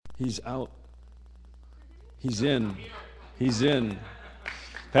He's out. He's in. He's in.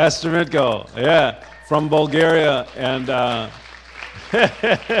 Pastor Mitko, yeah, from Bulgaria. And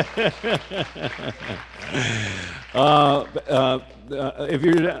if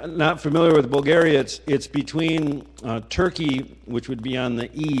you're not familiar with Bulgaria, it's between Turkey, which would be on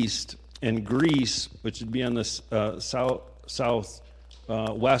the east, and Greece, which would be on the south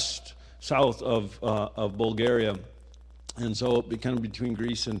of Bulgaria. And so it'd be kind of between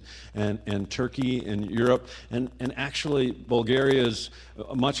Greece and Turkey and Europe. And actually, Bulgaria's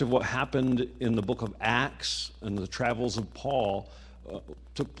much of what happened in the book of Acts and the travels of Paul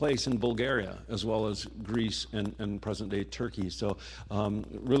took place in Bulgaria, as well as Greece and present-day Turkey. So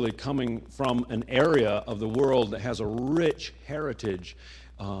really coming from an area of the world that has a rich heritage,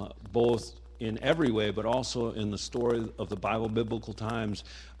 both in every way, but also in the story of the Bible, biblical times.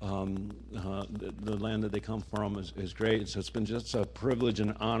 The land that they come from is great. So it's been just a privilege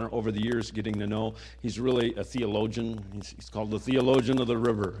and honor over the years getting to know. He's really a theologian. He's called the theologian of the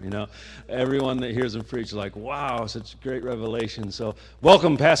river. You know, everyone that hears him preach is like, wow, such great revelation. So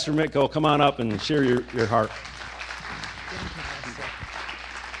welcome, Pastor Mitko. Come on up and share your heart. Thank you, Pastor.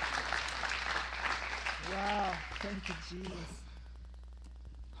 Wow, thank you, Jesus.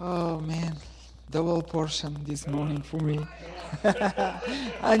 Oh, man. Double portion this morning for me.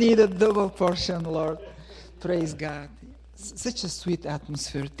 I need a double portion, Lord. Praise God. Such a sweet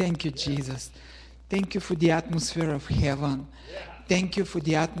atmosphere. Thank you, Jesus. Thank you for the atmosphere of heaven. Thank you for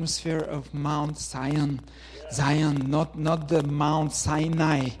the atmosphere of Mount Zion. Zion, not the Mount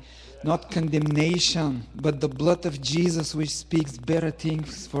Sinai, not condemnation, but the blood of Jesus which speaks better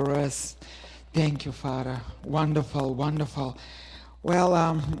things for us. Thank you, Father. Wonderful, wonderful. Well,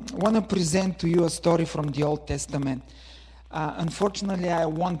 I want to present to you a story from the Old Testament. Unfortunately, I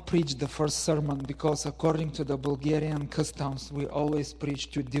won't preach the first sermon because according to the Bulgarian customs, we always preach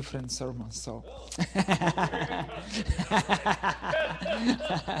two different sermons. So,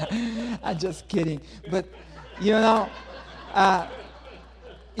 I'm just kidding. But, you know,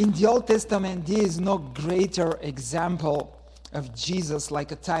 in the Old Testament, there is no greater example of Jesus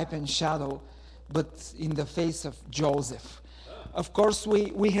like a type and shadow, but in the face of Joseph. Of course,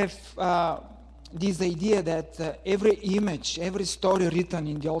 we have this idea that every image, every story written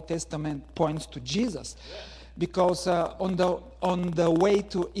in the Old Testament points to Jesus. Because on the way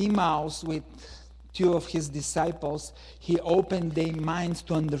to Emmaus with two of his disciples, he opened their minds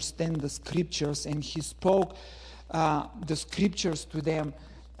to understand the scriptures, and he spoke the scriptures to them.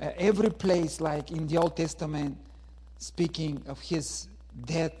 Every place, like in the Old Testament, speaking of his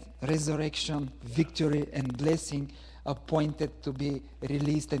death, resurrection, victory, and blessing, appointed to be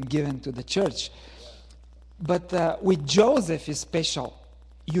released and given to the church. But with Joseph is special,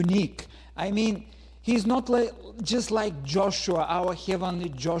 unique. I mean, he's not just like Joshua, our heavenly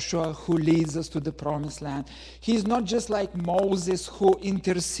Joshua who leads us to the promised land. He's not just like Moses who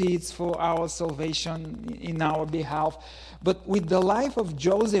intercedes for our salvation in our behalf. But with the life of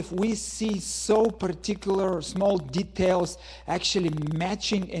Joseph, we see so particular small details actually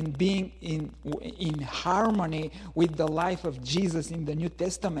matching and being in harmony with the life of Jesus in the New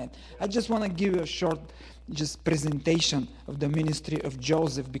Testament. I just want to give you a short presentation of the ministry of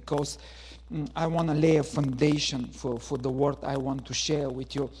Joseph because I want to lay a foundation for the word I want to share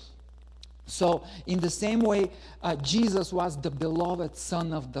with you. So, in the same way, Jesus was the beloved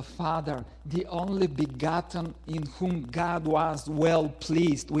Son of the Father, the only begotten in whom God was well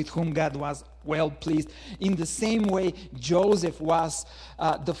pleased, with whom God was well pleased. In the same way, Joseph was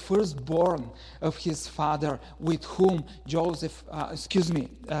the firstborn of his father, with whom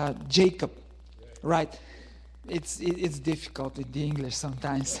Jacob, right? It's difficult in the English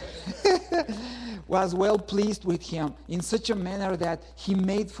sometimes. Was well pleased with him in such a manner that he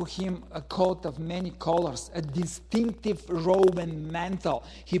made for him a coat of many colors, a distinctive robe and mantle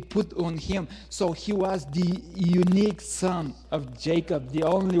he put on him. So he was the unique son of Jacob, the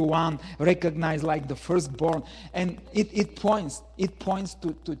only one recognized like the firstborn. And it points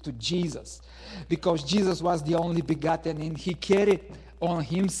to Jesus, because Jesus was the only begotten, and he carried on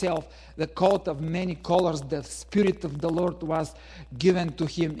himself the coat of many colors. The Spirit of the Lord was given to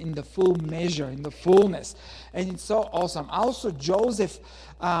him in the full measure, in the fullness. And it's so awesome. Also, Joseph,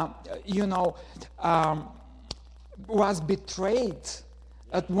 was betrayed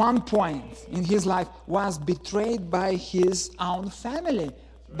at one point in his life, was betrayed by his own family,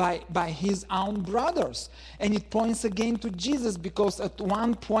 by his own brothers. And it points again to Jesus, because at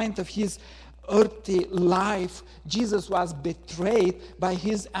one point of his earthly life, Jesus was betrayed by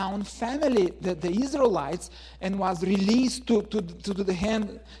his own family, the Israelites, and was released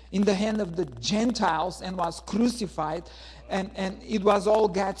in the hand of the Gentiles and was crucified. And it was all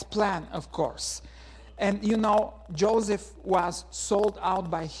God's plan, of course. And you know, Joseph was sold out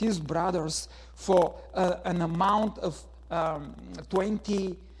by his brothers for an amount of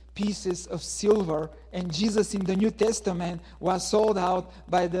 20 pieces of silver, and Jesus in the New Testament was sold out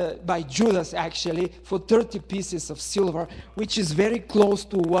by Judas actually for 30 pieces of silver, which is very close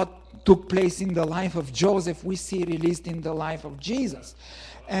to what took place in the life of Joseph we see released in the life of Jesus.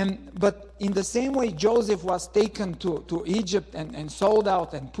 But in the same way, Joseph was taken to Egypt and sold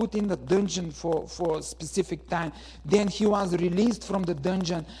out and put in the dungeon for a specific time. Then he was released from the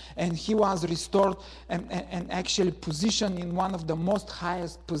dungeon and he was restored and actually positioned in one of the most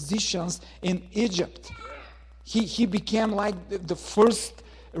highest positions in Egypt. He became like the first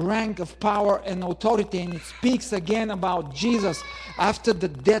rank of power and authority, and it speaks again about Jesus after the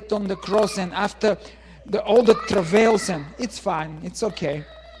death on the cross and after all the travails, and it's fine, it's okay.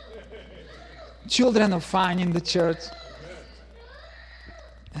 Children are fine in the church.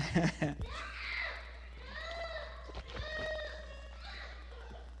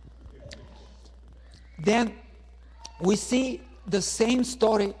 Then we see the same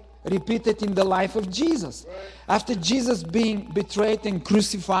story repeated in the life of Jesus. After Jesus being betrayed and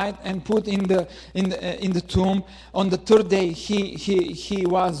crucified and put in the tomb, on the third day he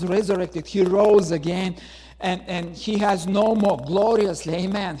was resurrected. He rose again. And he has no more, gloriously,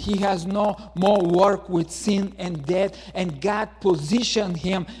 amen, he has no more work with sin and death, and God positioned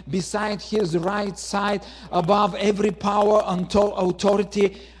him beside his right side above every power and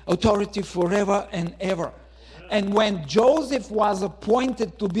authority forever and ever. And when Joseph was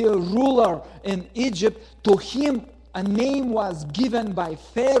appointed to be a ruler in Egypt, to him a name was given by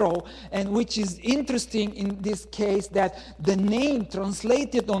Pharaoh, and which is interesting in this case that the name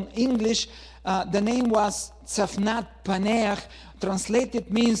translated on English, the name was Tzafnat Paneach, translated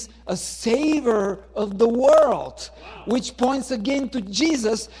means a savior of the world, which points again to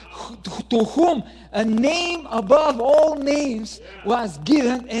Jesus, to whom a name above all names was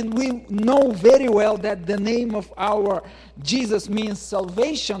given. And we know very well that the name of our Jesus means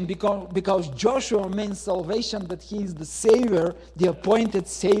salvation, because Joshua means salvation, but he is the savior, the appointed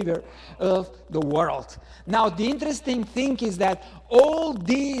savior of the world. Now the interesting thing is that all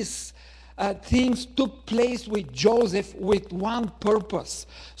these things took place with Joseph with one purpose.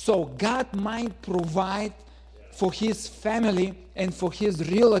 So God might provide for his family and for his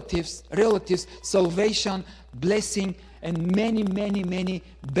relatives salvation, blessing, and many, many, many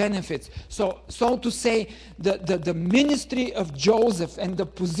benefits. So to say, the ministry of Joseph and the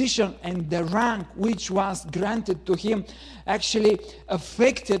position and the rank which was granted to him actually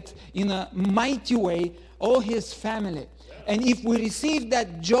affected in a mighty way all his family. And if we receive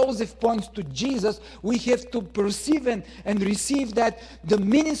that Joseph points to Jesus, we have to perceive and receive that the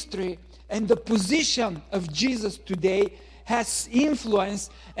ministry and the position of Jesus today has influence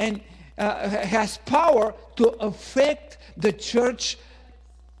and has power to affect the church,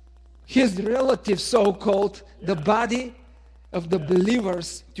 his relatives, so-called, the body of the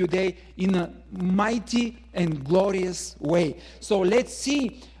believers today, in a mighty and glorious way. So let's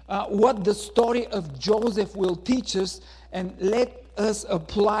see what the story of Joseph will teach us, and let us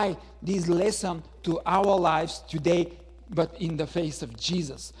apply this lesson to our lives today, but in the face of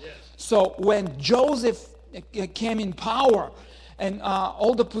Jesus. Yes. So when Joseph came in power and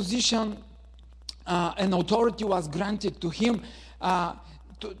all the position and authority was granted to him,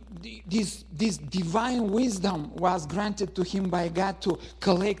 this divine wisdom was granted to him by God to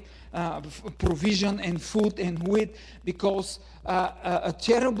collect provision and food and wheat, because a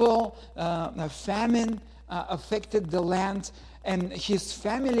terrible famine affected the land, and his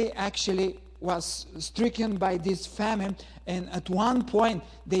family actually was stricken by this famine, and at one point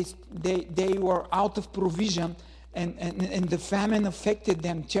they were out of provision, and the famine affected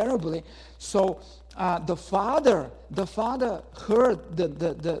them terribly. So the father heard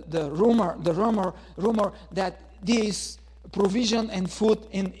the rumor that there is provision and food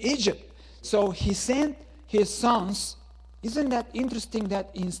in Egypt. So he sent his sons. Isn't that interesting that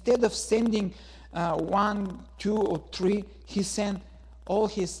instead of sending 1, 2, or 3, he sent all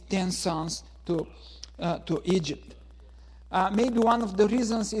his 10 sons to Egypt? Maybe one of the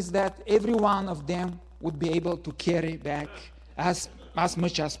reasons is that every one of them would be able to carry back as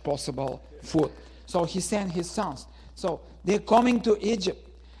much as possible food. So he sent his sons. So they're coming to Egypt,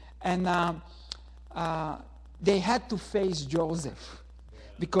 and they had to face Joseph,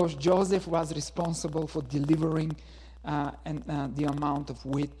 because Joseph was responsible for delivering and the amount of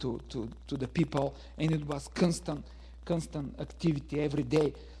wheat to the people, and it was constant activity every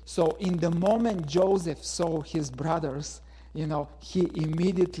day. So in the moment Joseph saw his brothers, he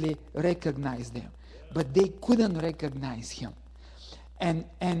immediately recognized them, but they couldn't recognize him. And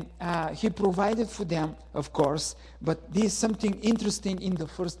he provided for them, of course, but there's something interesting in the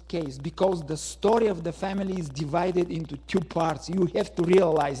first case, because the story of the family is divided into two parts. You have to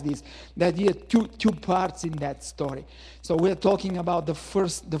realize this, that there are two parts in that story. So we're talking about the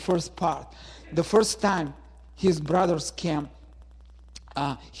first part. The first time his brothers came,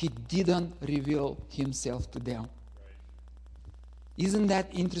 he didn't reveal himself to them. Isn't that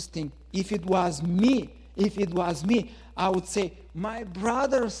interesting? If it was me, I would say, my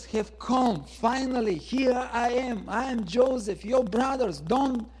brothers have come. Finally, here I am Joseph, your brothers.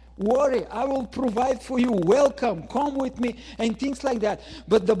 Don't worry, I will provide for you. Welcome, come with me, and things like that.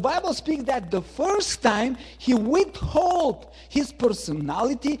 But the Bible speaks that the first time he withheld his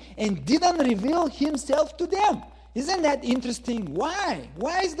personality and didn't reveal himself to them. Isn't that interesting? Why?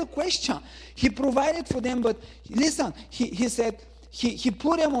 Why is the question? He provided for them, but listen, he said, he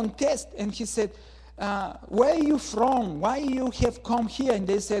put them on test, and he said, where are you from? Why you have come here? And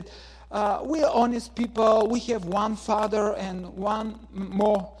they said, we are honest people. We have one father and one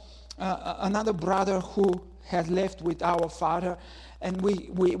more, another brother who had left with our father, and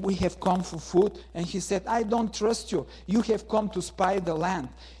we have come for food. And he said, I don't trust you. You have come to spy the land.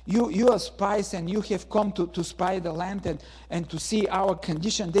 You are spies, and you have come to spy the land and to see our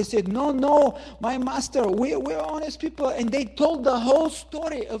condition. They said, no, my master, we're honest people. And they told the whole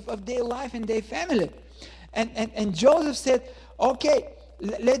story of their life and their family. And Joseph said, okay,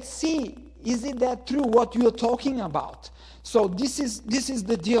 let's see, is it that true what you're talking about? So this is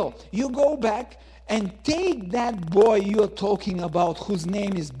the deal. You go back and take that boy you're talking about, whose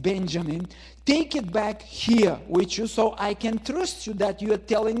name is Benjamin, take it back here with you so I can trust you that you are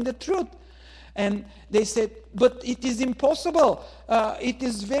telling the truth. And they said, but it is impossible. It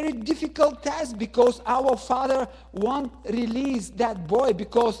is very difficult task, because our father won't release that boy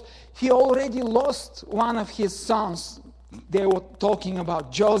because he already lost one of his sons. They were talking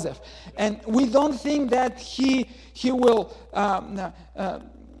about Joseph. And we don't think that he will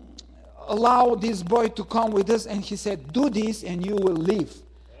allow this boy to come with us. And he said, do this and you will live.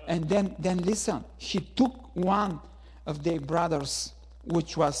 And then listen, he took one of their brothers,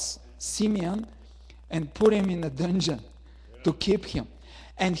 which was Simeon, and put him in a dungeon to keep him.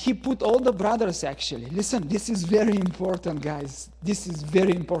 And he put all the brothers, actually. Listen, this is very important, guys. This is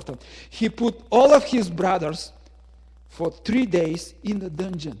very important. He put all of his brothers for 3 days in the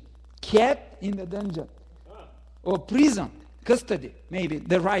dungeon. Kept in the dungeon. Or prison. Custody, maybe.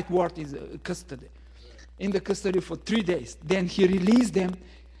 The right word is custody. In the custody for 3 days. Then he released them.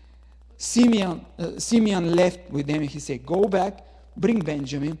 Simeon left with them, and he said, go back, bring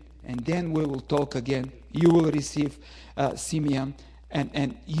Benjamin, and then we will talk again. You will receive Simeon,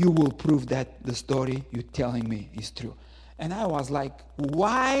 and you will prove that the story you're telling me is true. And I was like,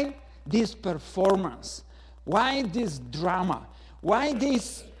 why this performance? Why this drama? Why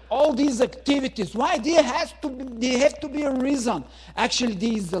all these activities? Why there have to be a reason? Actually,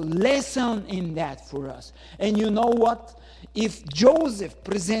 there is a lesson in that for us. And you know what? If Joseph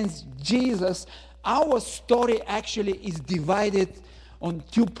presents Jesus, our story actually is divided on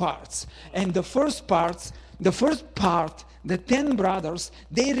two parts. And the first part, the 10 brothers,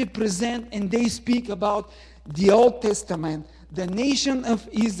 they represent and they speak about the Old Testament, the nation of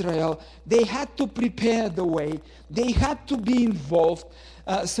Israel. They had to prepare the way. They had to be involved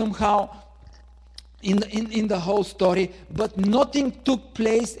somehow in the whole story, but nothing took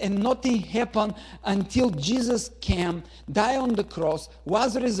place and nothing happened until Jesus came, died on the cross,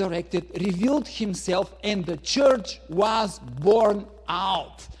 was resurrected, revealed himself, and the church was born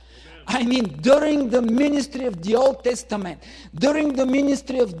out. I mean, during the ministry of the Old Testament, during the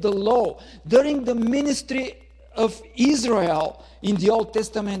ministry of the law, during the ministry of Israel in the Old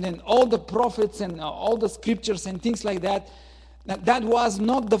Testament, and all the prophets and all the scriptures and things like that, that was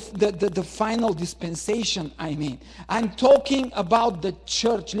not the final dispensation, I mean. I'm talking about the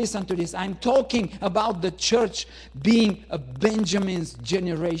church. Listen to this. I'm talking about the church being a Benjamin's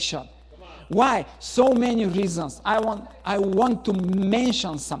generation. Why? So many reasons. I want to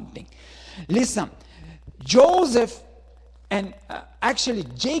mention something. Listen, Joseph and actually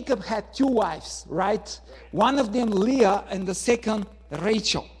Jacob had 2 wives, right? One of them Leah and the second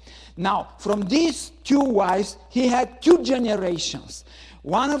Rachel. Now, from these 2 wives, he had 2 generations.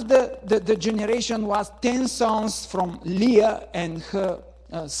 One of the generation was 10 sons from Leah and her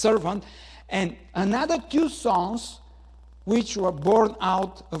servant, and another 2 sons which were born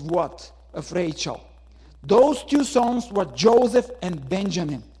out of what? Of Rachel. Those two sons were Joseph and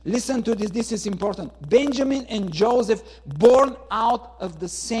Benjamin. Listen to this, this is important. Benjamin and Joseph, born out of the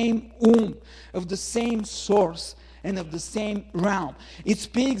same womb, of the same source, and of the same realm. It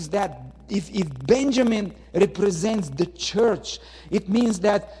speaks that if Benjamin represents the church, it means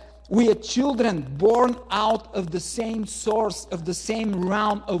that we are children born out of the same source, of the same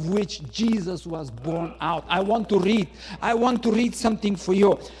realm of which Jesus was born out. I want to read something for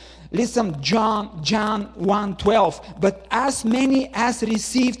you. Listen, John 1:12. But as many as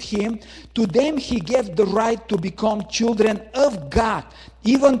received him, to them he gave the right to become children of God,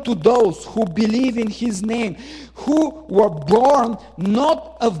 even to those who believe in his name, who were born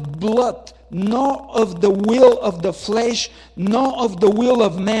not of blood, nor of the will of the flesh, nor of the will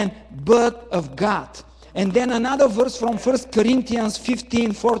of man, but of God. And then another verse from 1 Corinthians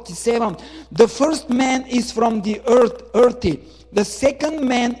 15:47. The first man is from the earth, earthy. The second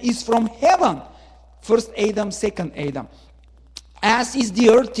man is from heaven. First Adam, second Adam. As is the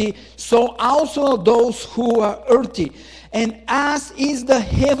earthy, so also those who are earthy. And as is the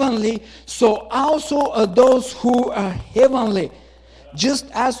heavenly, so also are those who are heavenly. Just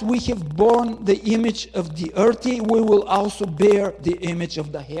as we have borne the image of the earthy, we will also bear the image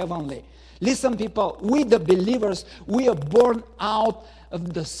of the heavenly. Listen, people, we the believers, we are born out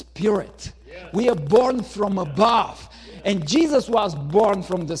of the Spirit. We are born from above. And Jesus was born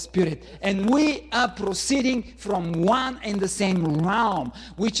from the Spirit. And we are proceeding from one and the same realm,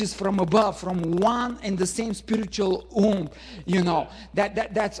 which is from above, from one and the same spiritual womb. You know,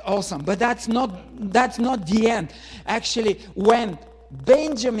 that's awesome. But that's not the end. Actually, when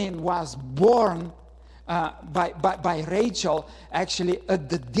Benjamin was born by Rachel, actually, at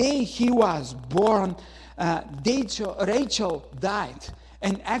the day he was born, Rachel died.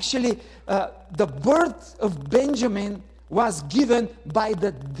 And actually, the birth of Benjamin was given by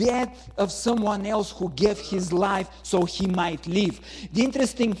the death of someone else who gave his life so he might live. The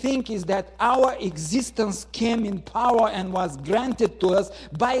interesting thing is that our existence came in power and was granted to us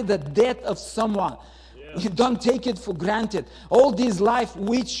by the death of someone. You don't take it for granted. All this life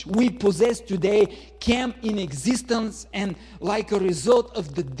which we possess today came in existence and like a result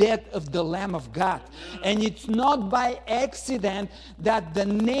of the death of the Lamb of God. And it's not by accident that the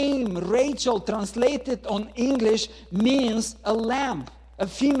name Rachel, translated on English, means a lamb, a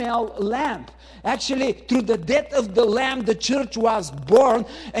female lamb. Actually, through the death of the lamb, the church was born,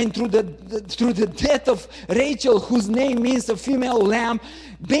 and through the death of Rachel, whose name means a female lamb,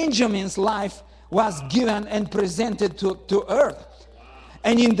 Benjamin's life was given and presented to earth.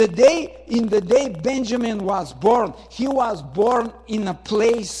 And in the day Benjamin was born, he was born in a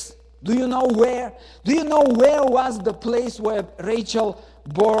place. Do you know where? Do you know where was the place where Rachel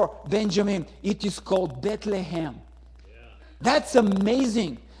bore Benjamin? It is called Bethlehem. That's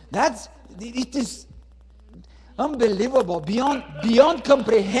amazing. It is unbelievable, beyond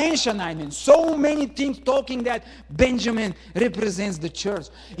comprehension. I mean, so many things talking that Benjamin represents the church.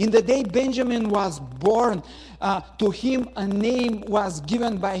 In the day Benjamin was born, to him a name was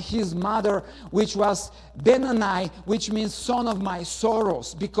given by his mother, which was Benani, which means son of my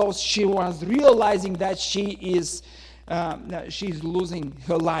sorrows, because she was realizing that she's losing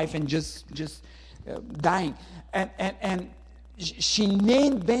her life and just dying, and she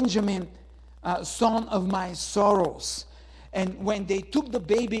named Benjamin son of my sorrows. And when they took the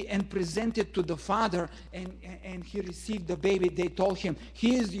baby and presented to the father, and he received the baby, they told him,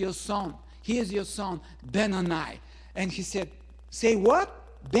 he is your son, Benani. And he said, say what?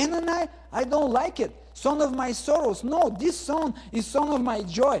 Benani? I don't like it. Son of my sorrows. No, this son is son of my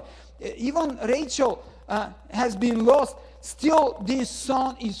joy. Even Rachel has been lost. Still, this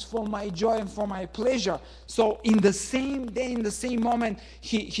son is for my joy and for my pleasure. So in the same day, in the same moment,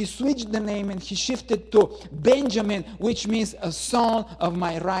 he switched the name and he shifted to Benjamin, which means a son of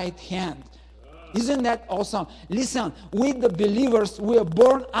my right hand. Isn't that awesome? Listen, we the believers, we are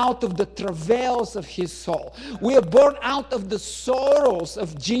born out of the travails of his soul. We are born out of the sorrows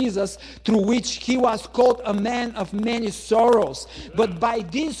of Jesus, through which he was called a man of many sorrows. But by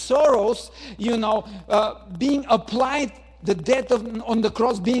these sorrows, being applied, the death on the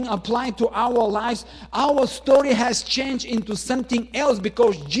cross being applied to our lives, our story has changed into something else,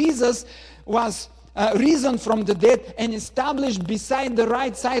 because Jesus was risen from the dead and established beside the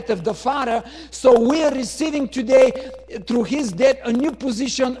right side of the Father. So we are receiving today, through his death, a new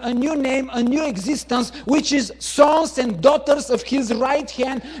position, a new name, a new existence, which is sons and daughters of his right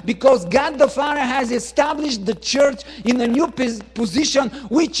hand, because God the Father has established the church in a new position,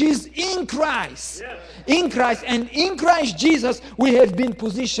 which is in Christ. Yes. In Christ, and in Christ Jesus, we have been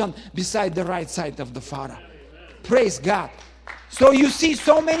positioned beside the right side of the Father. Amen. Praise God. So you see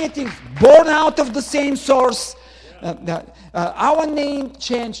so many things born out of the same source. Our name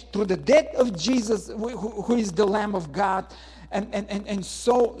changed through the death of Jesus, who is the Lamb of God, and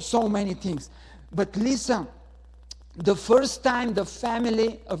so many things. But listen, the first time the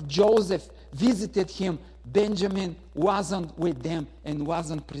family of Joseph visited him, Benjamin wasn't with them and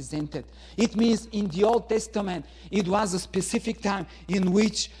wasn't presented. It means in the Old Testament, it was a specific time in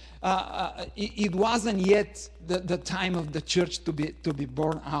which it wasn't yet the time of the church to be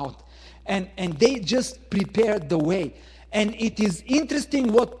born out. And they just prepared the way. And it is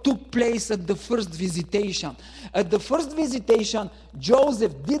interesting what took place at the first visitation. At the first visitation,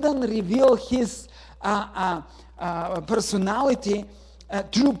 Joseph didn't reveal his personality,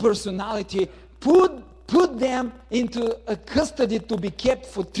 true personality, put them into a custody to be kept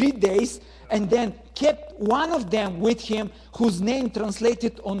for 3 days, and then kept one of them with him, whose name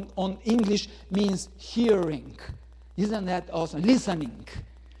translated on English means hearing. Isn't that awesome? Listening.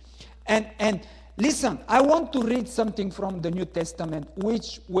 And listen, I want to read something from the New Testament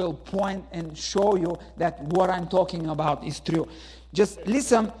which will point and show you that what I'm talking about is true. Just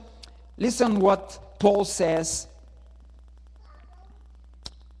listen what Paul says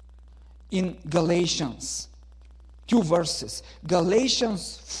in Galatians. 2 verses.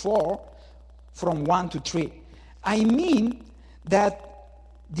 Galatians 4 from 1 to 3. I mean that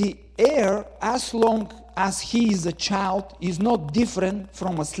the heir, as long as he is a child, is not different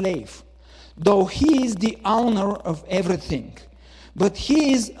from a slave, though he is the owner of everything. But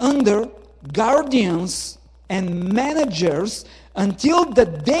he is under guardians and managers until the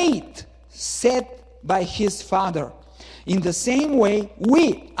date set by his father. In the same way,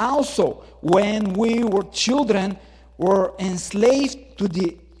 we also, when we were children, were enslaved to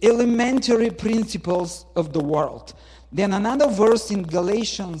the elementary principles of the world. Then another verse in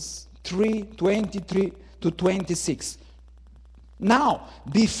Galatians 3:23 to 26. Now,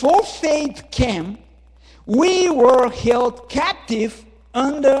 before faith came, we were held captive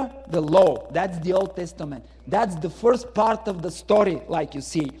under the law. That's the Old Testament. That's the first part of the story, like you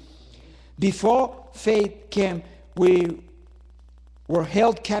see. Before faith came, we were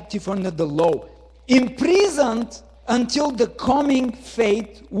held captive under the law, imprisoned until the coming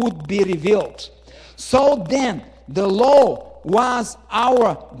faith would be revealed. So then, the law was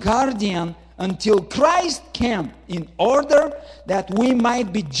our guardian until Christ came, in order that we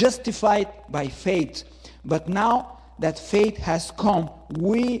might be justified by faith. But now that faith has come,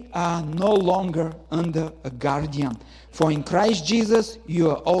 we are no longer under a guardian. For in Christ Jesus, you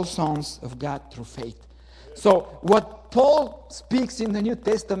are all sons of God through faith. So what Paul speaks in the New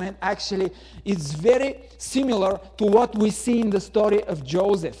Testament actually is very similar to what we see in the story of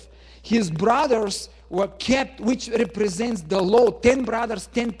Joseph. His brothers were kept, which represents the law. 10 brothers,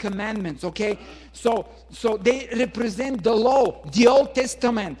 10 commandments, okay? So they represent the law, the Old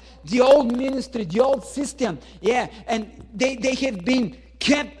Testament, the old ministry, the old system. Yeah, and they have been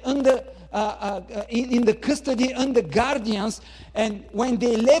kept under in the custody under guardians. And when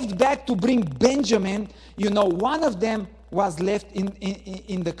they left back to bring Benjamin, one of them was left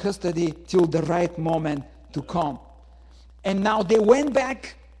in the custody till the right moment to come. And now they went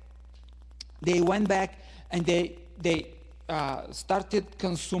back and they started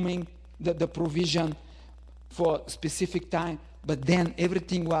consuming the provision for specific time, but then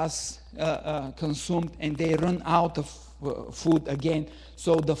everything was consumed and they run out of food again.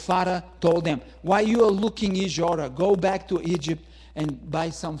 So the father told them, "Why you are looking each other? Go back to Egypt and buy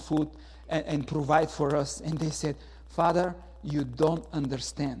some food and provide for us." And they said, "Father, you don't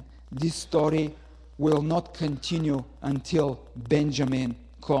understand. This story will not continue until Benjamin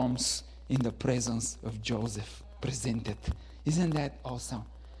comes in the presence of Joseph presented." Isn't that awesome?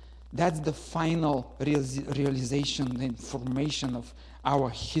 That's the final realization and formation of our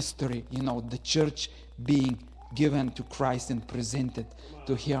history, the church being given to Christ and presented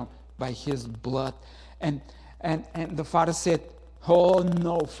to him by his blood. And the father said, "Oh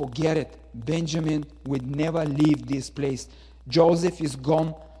no, forget it. Benjamin would never leave this place. Joseph is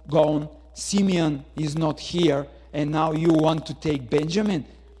gone. Simeon is not here, and now you want to take Benjamin?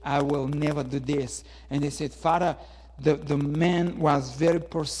 I will never do this." And they said, "Father, the man was very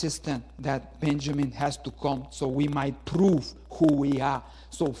persistent that Benjamin has to come so we might prove who we are."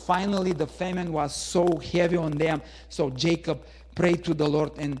 So finally the famine was so heavy on them. So Jacob prayed to the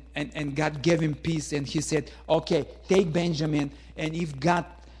Lord and God gave him peace. And he said, "Okay, take Benjamin, and if God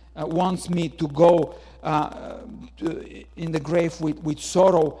wants me to go in the grave with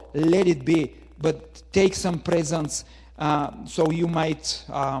sorrow, let it be. But take some presents so you might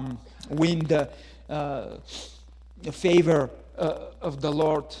win the favor of the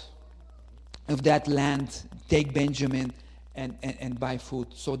Lord of that land. Take Benjamin." and buy food.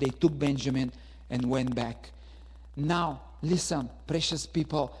 So they took Benjamin and went back. Now, listen, precious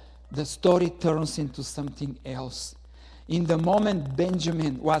people, the story turns into something else. In the moment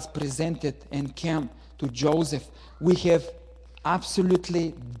Benjamin was presented and came to Joseph, we have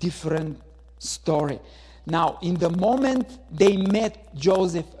absolutely different story. Now, in the moment they met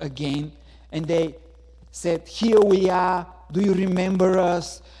Joseph again, and they said, "Here we are. Do you remember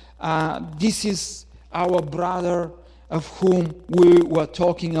us? This is our brother of whom we were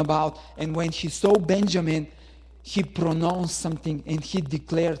talking about." And when he saw Benjamin, he pronounced something and he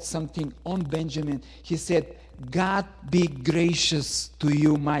declared something on Benjamin. He said, "God be gracious to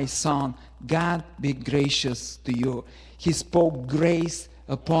you, my son. God be gracious to you." He spoke grace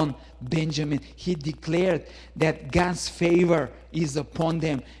upon Benjamin. He declared that God's favor is upon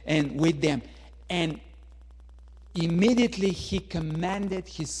them and with them. And immediately he commanded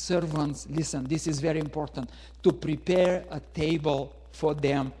his servants, listen, this is very important, to prepare a table for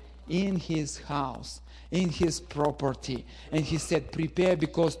them in his house, in his property. And he said, "Prepare,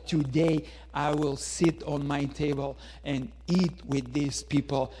 because today I will sit on my table and eat with these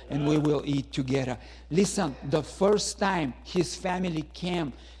people, and we will eat together." Listen, the first time his family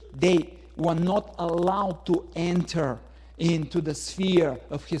came, they were not allowed to enter into the sphere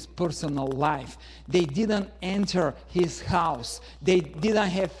of his personal life. They didn't enter his house. They didn't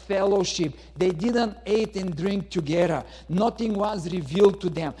have fellowship. They didn't eat and drink together. Nothing was revealed to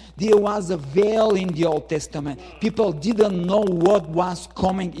them. There was a veil in the Old Testament. People didn't know what was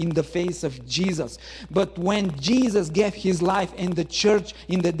coming in the face of Jesus. But when Jesus gave his life and the church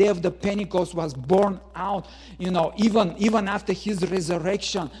in the day of the Pentecost was born out, even after his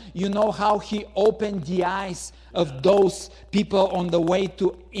resurrection, you know how he opened the eyes of those people on the way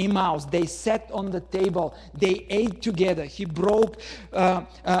to Emmaus. They sat on the table, they ate together. He broke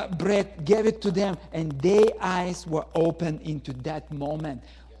bread, gave it to them, and their eyes were opened into that moment.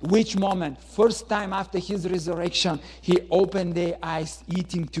 Which moment? First time after his resurrection, he opened their eyes,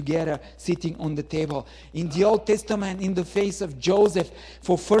 eating together, sitting on the table. In the Old Testament, in the face of Joseph,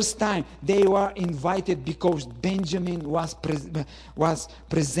 for first time, they were invited because Benjamin was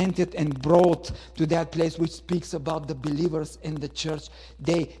presented and brought to that place, which speaks about the believers in the church.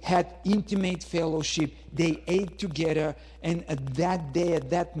 They had intimate fellowship. They ate together, and at that day, at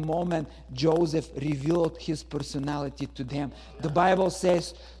that moment, Joseph revealed his personality to them. The Bible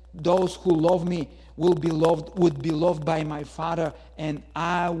says, "Those who love me would be loved by my Father, and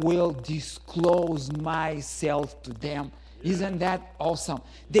I will disclose myself to them." Isn't that awesome?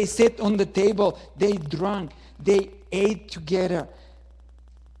 They sat on the table, they drank, they ate together.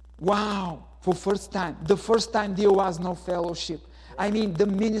 Wow, for first time. The first time there was no fellowship. I mean, the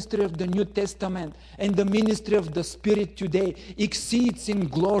ministry of the New Testament and the ministry of the Spirit today exceeds in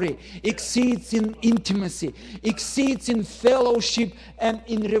glory, exceeds in intimacy, exceeds in fellowship and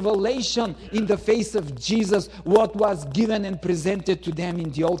in revelation in the face of Jesus, what was given and presented to them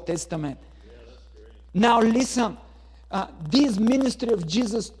in the Old Testament. Now listen, this ministry of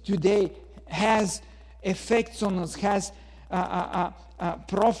Jesus today has effects on us, has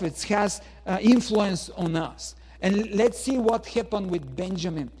profits, has influence on us. And let's see what happened with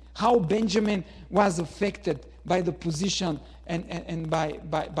Benjamin, how Benjamin was affected by the position and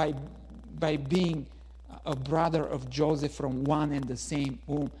by being a brother of Joseph from one and the same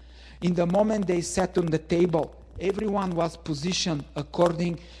womb. In the moment they sat on the table, everyone was positioned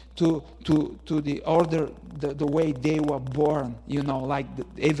according to the order, the way they were born, like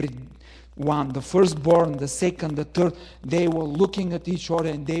every one, the firstborn, the second, the third, they were looking at each other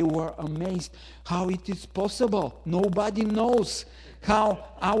and they were amazed how it is possible. Nobody knows how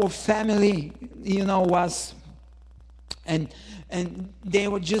our family, was, and they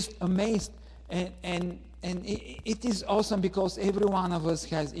were just amazed. And it is awesome because every one of us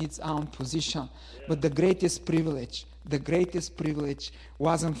has its own position. But the greatest privilege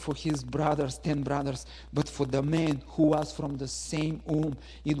wasn't for his brothers, 10 brothers, but for the man who was from the same womb.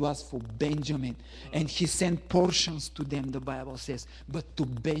 It was for Benjamin. And he sent portions to them, the Bible says. But to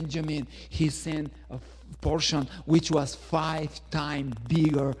Benjamin, he sent a portion which was 5 times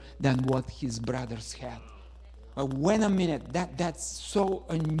bigger than what his brothers had. Wait a minute, that's so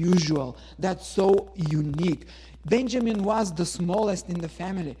unusual, that's so unique. Benjamin was the smallest in the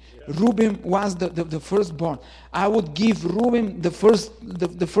family. Reuben was the firstborn. I would give Reuben the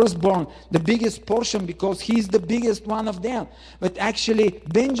firstborn the biggest portion because he's the biggest one of them. But actually,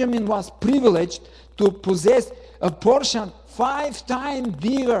 Benjamin was privileged to possess a portion 5 times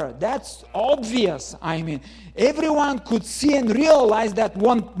bigger. That's obvious. I mean, everyone could see and realize that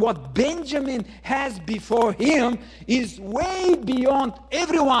what Benjamin has before him is way beyond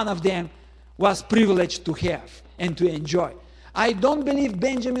every one of them was privileged to have. and to enjoy. I don't believe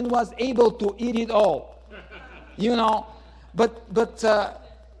Benjamin was able to eat it all,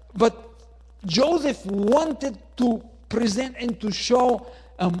 but Joseph wanted to present and to show,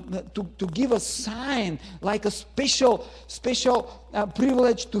 to give a sign, like a special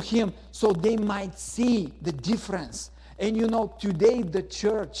privilege to him, so they might see the difference. And today the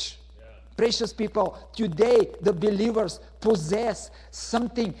church, precious people, today the believers possess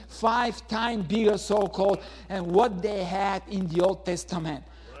something 5 times bigger, so-called, and what they had in the Old Testament.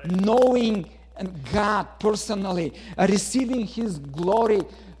 Knowing God personally, receiving His glory.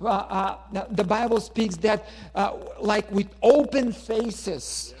 The Bible speaks that like with open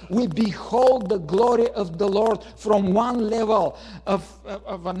faces, we behold the glory of the Lord from one level of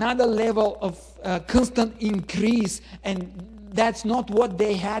another level of constant increase. And that's not what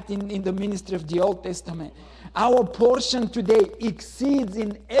they had in the ministry of the Old Testament. Our portion today exceeds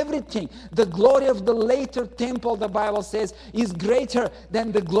in everything. The glory of the later temple, the Bible says, is greater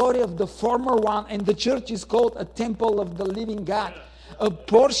than the glory of the former one. And the church is called a temple of the living God. A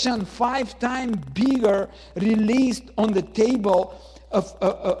portion 5 times bigger released on the table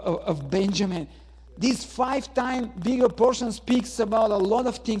of Benjamin. This 5 times bigger portion speaks about a lot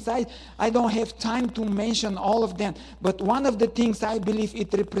of things. I don't have time to mention all of them, but one of the things I believe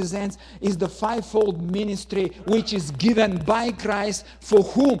it represents is the 5-fold ministry which is given by Christ. For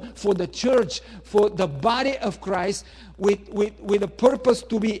whom? For the church, for the body of Christ, with a purpose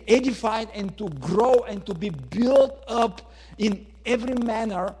to be edified and to grow and to be built up in every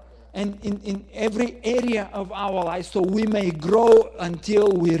manner and in every area of our lives, so we may grow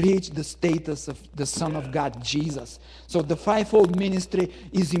until we reach the status of the Son of God, Jesus. So the 5-fold ministry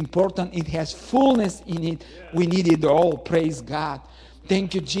is important. It has fullness in it. We need it all. Praise God.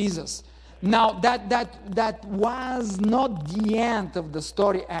 Thank you, Jesus. Now, that was not the end of the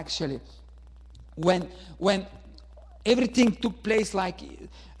story, actually. When everything took place like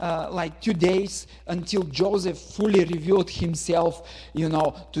 2 days until Joseph fully revealed himself,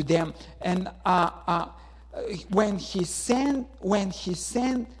 to them. And when he sent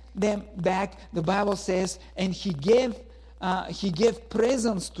them back, the Bible says, and he gave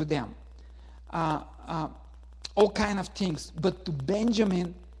presents to them, all kind of things. But to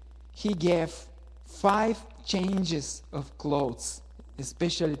Benjamin, he gave 5 changes of clothes,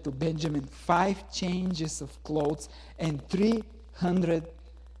 especially to Benjamin, 5 changes of clothes and 300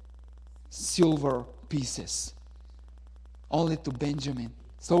 silver pieces. Only to Benjamin.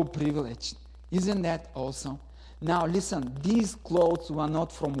 So privileged. Isn't that awesome? Now listen, these clothes were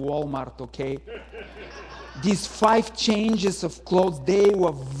not from Walmart, okay? These 5 changes of clothes, they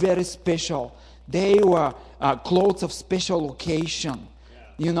were very special. They were clothes of special occasion.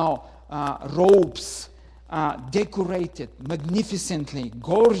 Robes, decorated, magnificently,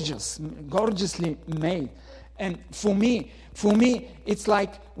 gorgeously made. And for me, it's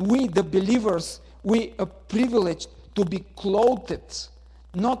like we, the believers, we are privileged to be clothed,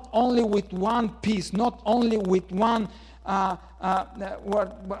 not only with one piece, not only with one,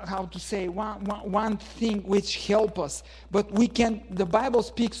 one thing which help us, but we can. The Bible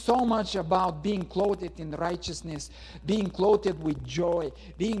speaks so much about being clothed in righteousness, being clothed with joy,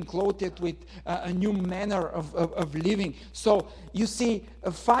 being clothed with a new manner of living. So you see,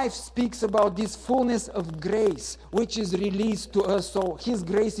 5 speaks about this fullness of grace which is released to us. So His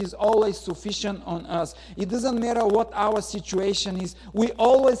grace is always sufficient on us. It doesn't matter what our situation is. We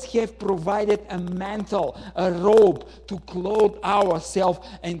always have provided a mantle, a robe to clothe ourselves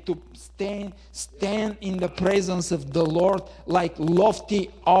and to stand in the presence of the Lord like lofty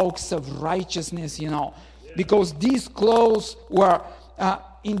oaks of righteousness, because these clothes were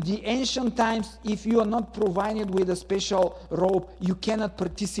in the ancient times. If you are not provided with a special robe, you cannot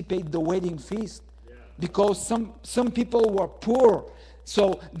participate the wedding feast, because some people were poor.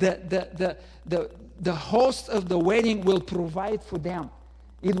 So the host of the wedding will provide for them.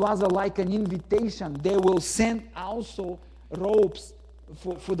 It was like an invitation. They will send also robes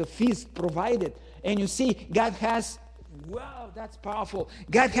for the feast provided. And you see, God has, wow, that's powerful.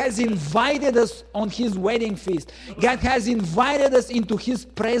 God has invited us on His wedding feast. God has invited us into His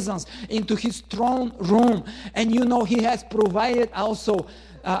presence, into His throne room. And He has provided also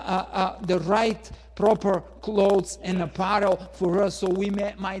the right proper clothes and apparel for us, so we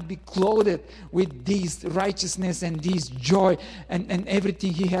might be clothed with this righteousness and this joy and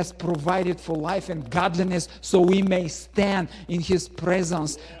everything He has provided for life and godliness, so we may stand in His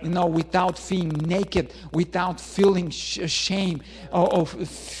presence, without feeling naked, without feeling shame or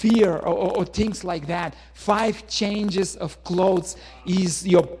fear or things like that. 5 changes of clothes is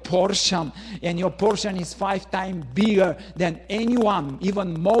your portion, and your portion is 5 times bigger than anyone,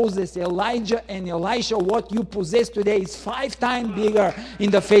 even Moses, Elijah, and Elijah Elisha, what you possess today is 5 times bigger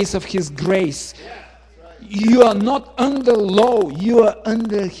in the face of His grace. You are not under law, you are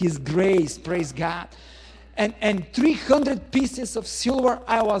under His grace. Praise God. And 300 pieces of silver,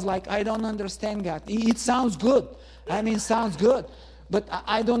 I was like, I don't understand, God. It sounds good. I mean, sounds good. But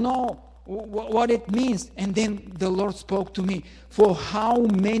I don't know what it means. And then the Lord spoke to me, for how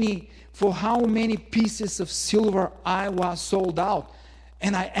many pieces of silver I was sold out.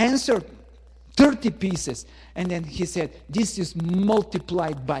 And I answered 30 pieces. And then He said, this is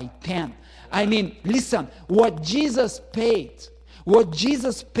multiplied by 10. I mean, listen, what Jesus paid,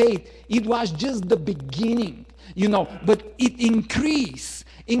 it was just the beginning, but it increased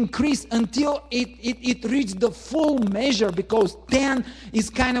until it reached the full measure, because 10 is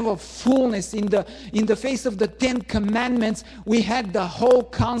kind of a fullness. In the face of the 10 commandments, we had the whole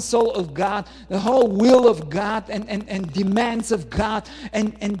counsel of God, the whole will of God, and demands of God,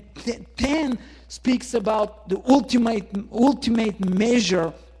 and 10 speaks about the ultimate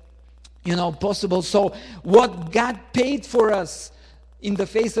measure possible. So what God paid for us in the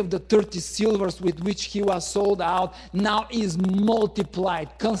face of the 30 silvers with which He was sold out, now is multiplied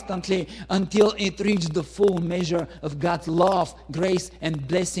constantly until it reached the full measure of God's love, grace, and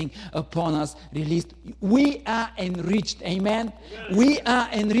blessing upon us released. We are enriched, amen? We are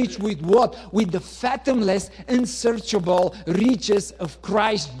enriched with what? With the fathomless, unsearchable riches of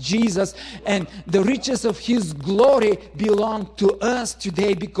Christ Jesus, and the riches of His glory belong to us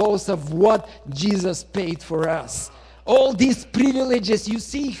today because of what Jesus paid for us. All these privileges, you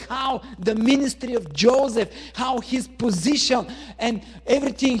see how the ministry of Joseph, how his position and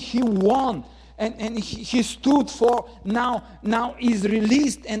everything he won and he stood for now is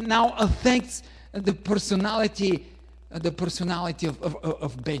released, and now affects the personality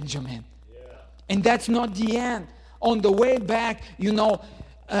of Benjamin. Yeah. And that's not the end. On the way back,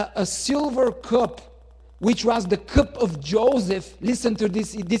 a silver cup, which was the cup of Joseph, listen to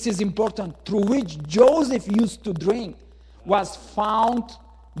this, this is important, through which Joseph used to drink, was found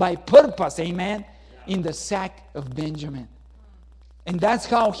by purpose, amen, in the sack of Benjamin. And that's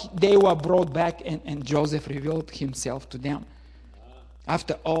how they were brought back, and Joseph revealed himself to them.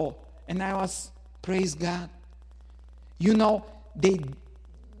 After all, and I was, praise God. They,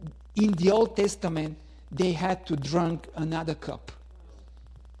 in the Old Testament, they had to drink another cup.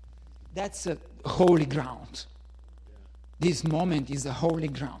 That's a holy ground. This moment is a holy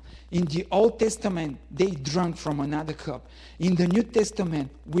ground. In the Old Testament, they drank from another cup. In the New Testament,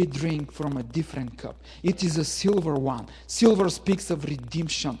 we drink from a different cup. It is a silver one. Silver speaks of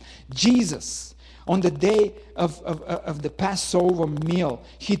redemption. Jesus, on the day of the Passover meal,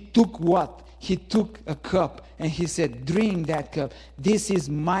 He took what? He took a cup and He said, drink that cup. This is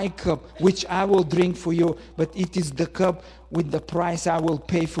my cup, which I will drink for you, but it is the cup with the price I will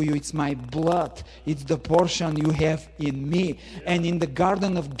pay for you. It's my blood. It's the portion you have in me. And in the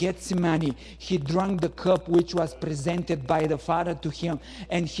Garden of Gethsemane, He drank the cup which was presented by the Father to Him.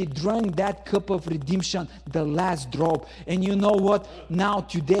 And He drank that cup of redemption, the last drop. And you know what? Now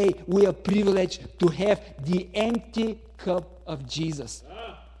today we are privileged to have the empty cup of Jesus.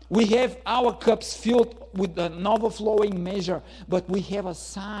 We have our cups filled with an overflowing measure, but we have a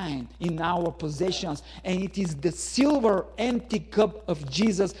sign in our possessions, and it is the silver empty cup of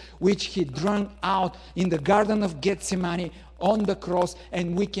Jesus which He drank out in the Garden of Gethsemane on the cross,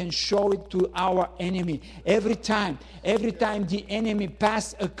 and we can show it to our enemy. Every time the enemy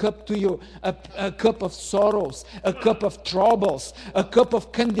pass a cup to you, a cup of sorrows, a cup of troubles, a cup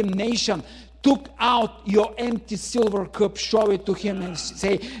of condemnation, took out your empty silver cup, show it to him and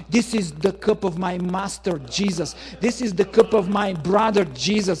say, this is the cup of my master Jesus. This is the cup of my brother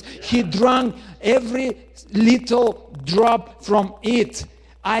Jesus. He drank every little drop from it.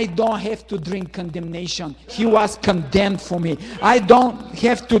 I don't have to drink condemnation. He was condemned for me. I don't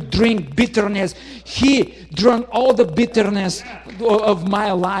have to drink bitterness. He drank all the bitterness of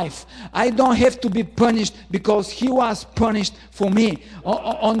my life. I don't have to be punished because He was punished for me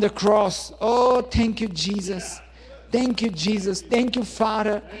on the cross. Oh, thank you, Jesus. Thank you, Jesus. Thank you,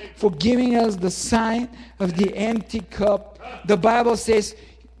 Father, for giving us the sign of the empty cup. The Bible says,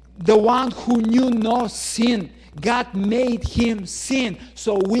 the one who knew no sin, God made Him sin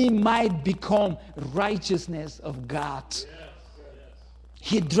so we might become righteousness of God.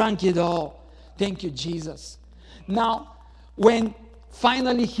 He drank it all. Thank you, Jesus. Now, when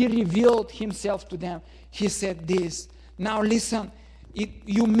finally He revealed Himself to them, He said this. Now listen,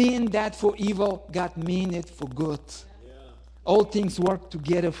 you mean that for evil, God mean it for good. All things work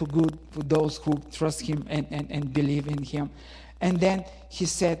together for good for those who trust Him and believe in Him. And then He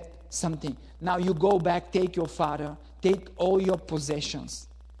said something. Now you go back, take your father, take all your possessions,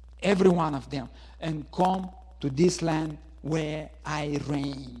 every one of them, and come to this land where I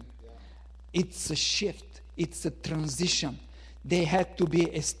reign. It's a shift. It's a transition. They had to be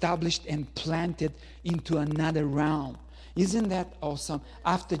established and planted into another realm. Isn't that awesome?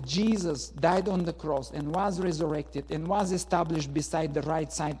 After Jesus died on the cross and was resurrected and was established beside the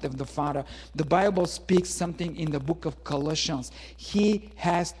right side of the Father, the Bible speaks something in the book of Colossians. He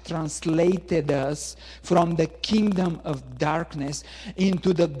has translated us from the kingdom of darkness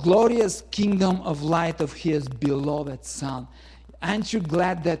into the glorious kingdom of light of His beloved Son. Aren't you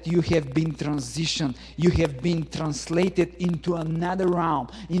glad that you have been transitioned? You have been translated into another realm,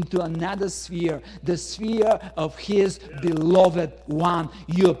 into another sphere, the sphere of His beloved one,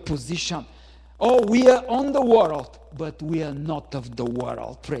 your position. Oh, we are on the world, but we are not of the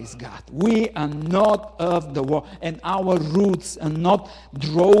world. Praise God. We are not of the world. And our roots are not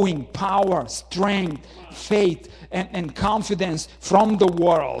drawing power, strength, faith, and confidence from the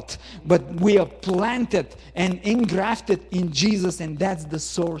world. But we are planted and engrafted in Jesus. And that's the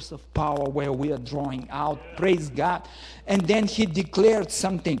source of power where we are drawing out. Praise God. And then He declared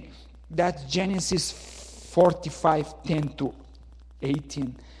something. That's Genesis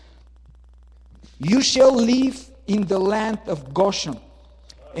 45:10-18. You shall live in the land of Goshen,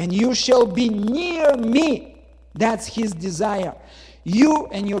 and you shall be near me. That's His desire. You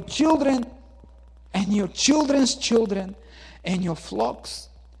and your children, and your children's children, and your flocks,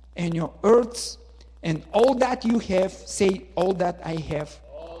 and your herds, and all that you have. Say, all that I have.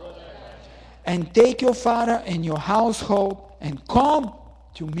 And take your father and your household, and come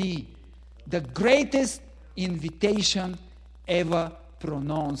to me. The greatest invitation ever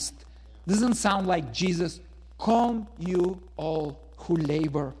pronounced. Doesn't sound like Jesus. Come you all who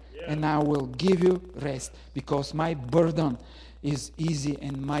labor, and I will give you rest, because my burden is easy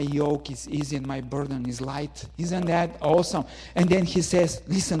and my yoke is easy and my burden is light. Isn't that awesome? And then He says,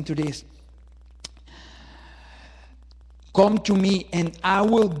 listen to this. Come to me and I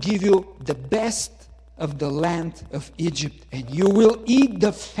will give you the best of the land of Egypt, and you will eat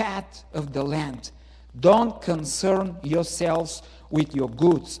the fat of the land. Don't concern yourselves with your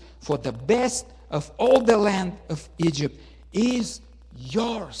goods, for the best of all the land of Egypt is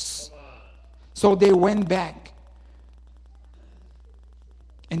yours. So they went back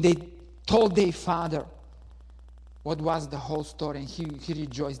and they told their father what was the whole story, and he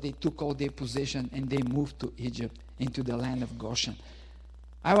rejoiced. They took all their possession and they moved to Egypt, into the land of Goshen.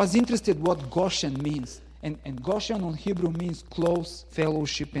 I was interested what Goshen means, and Goshen on Hebrew means close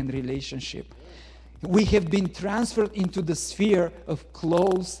fellowship and relationship. We have been transferred into the sphere of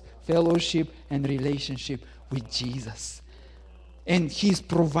close fellowship and relationship with Jesus. And He's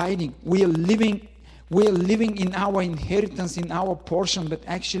providing. We are living in our inheritance, in our portion, but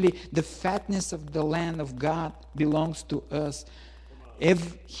actually the fatness of the land of God belongs to us.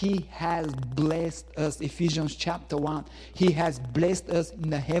 If He has blessed us, Ephesians chapter 1, He has blessed us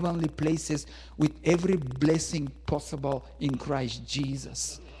in the heavenly places with every blessing possible in Christ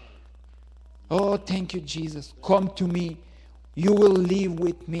Jesus. Oh, thank you, Jesus. Come to me. You will live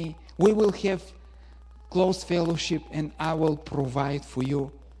with me. We will have close fellowship, and I will provide for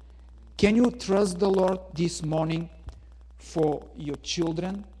you. Can you trust the Lord this morning for your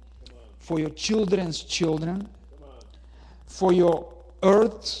children, for your children's children, for your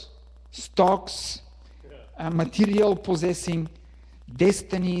earth, stocks, material possessing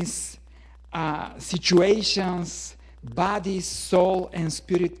destinies, situations, body, soul, and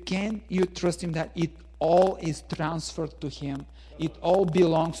spirit? Can you trust Him that it all is transferred to Him? It all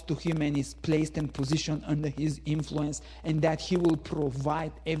belongs to Him and is placed and positioned under His influence, and that He will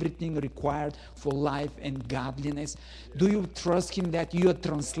provide everything required for life and godliness? Do you trust Him that you are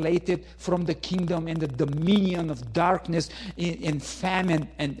translated from the kingdom and the dominion of darkness in famine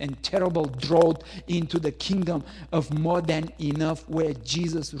and terrible drought into the kingdom of more than enough, where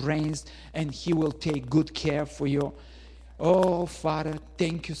Jesus reigns and He will take good care for you? Oh, Father,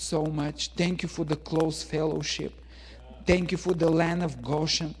 thank you so much. Thank you for the close fellowship. Thank you for the land of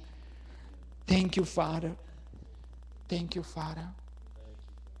Goshen. Thank you, Father. Thank you, Father.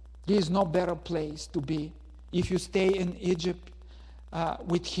 There is no better place to be. If you stay in Egypt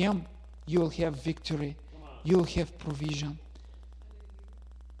with Him, you'll have victory. You'll have provision.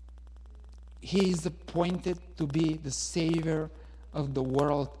 He is appointed to be the Savior of the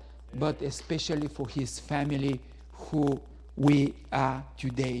world, but especially for His family, who we are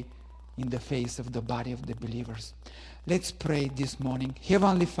today in the face of the body of the believers. Let's pray this morning.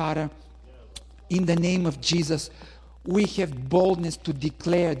 Heavenly Father, in the name of Jesus, we have boldness to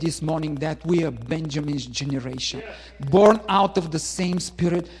declare this morning that we are Benjamin's generation, born out of the same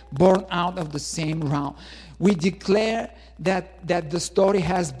spirit, born out of the same realm. We declare that the story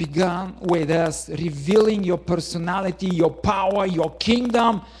has begun with us revealing your personality, your power, your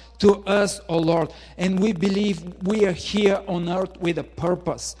kingdom to us, O Lord. And we believe we are here on earth with a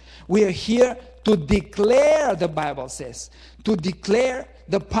purpose. We are here to declare, the Bible says, to declare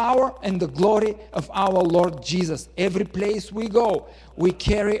the power and the glory of our Lord Jesus. Every place we go, we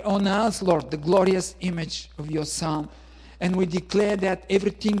carry on us, Lord, the glorious image of your Son. And we declare that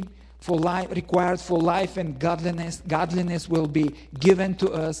everything for life, required for life and godliness will be given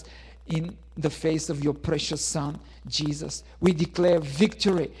to us in the face of your precious Son, Jesus. We declare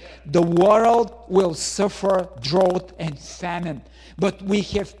victory. The world will suffer drought and famine, but we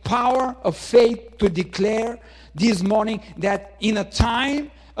have power of faith to declare this morning that in a time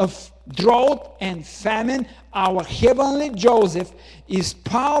of drought and famine, our heavenly Joseph is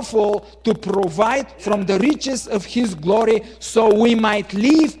powerful to provide from the riches of his glory, so we might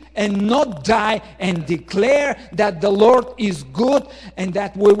live and not die, and declare that the Lord is good and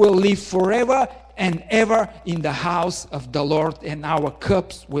that we will live forever and ever in the house of the Lord, and our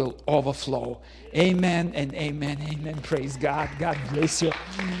cups will overflow. Amen and amen. Amen. Praise God. God bless you.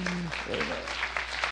 Amen.